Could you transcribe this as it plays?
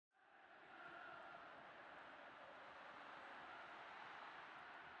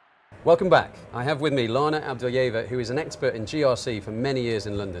Welcome back. I have with me Lana Abdullayeva, who is an expert in GRC for many years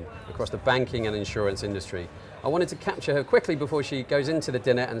in London, across the banking and insurance industry. I wanted to capture her quickly before she goes into the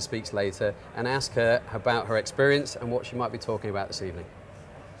dinner and speaks later, and ask her about her experience and what she might be talking about this evening.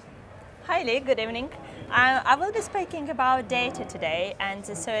 Hi Lee, good evening. I will be speaking about data today and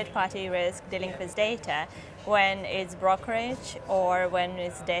the third-party risk dealing with data when it's brokerage or when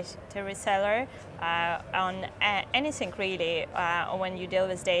it's data reseller, on anything really, when you deal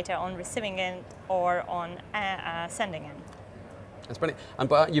with data on receiving end or on sending end. That's brilliant.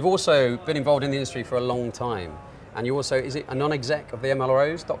 But you've also been involved in the industry for a long time, and you also, is it a non-exec of the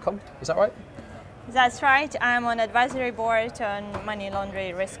MLROs.com? Is that right? That's right. I'm on advisory board on money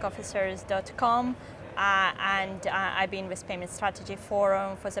laundering risk officers.com, and I've been with Payment Strategy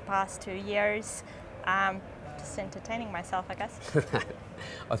Forum for the past 2 years. Just entertaining myself, I guess.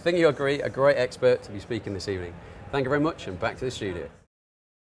 I think you agree, a great expert to be speaking this evening. Thank you very much, and back to the studio.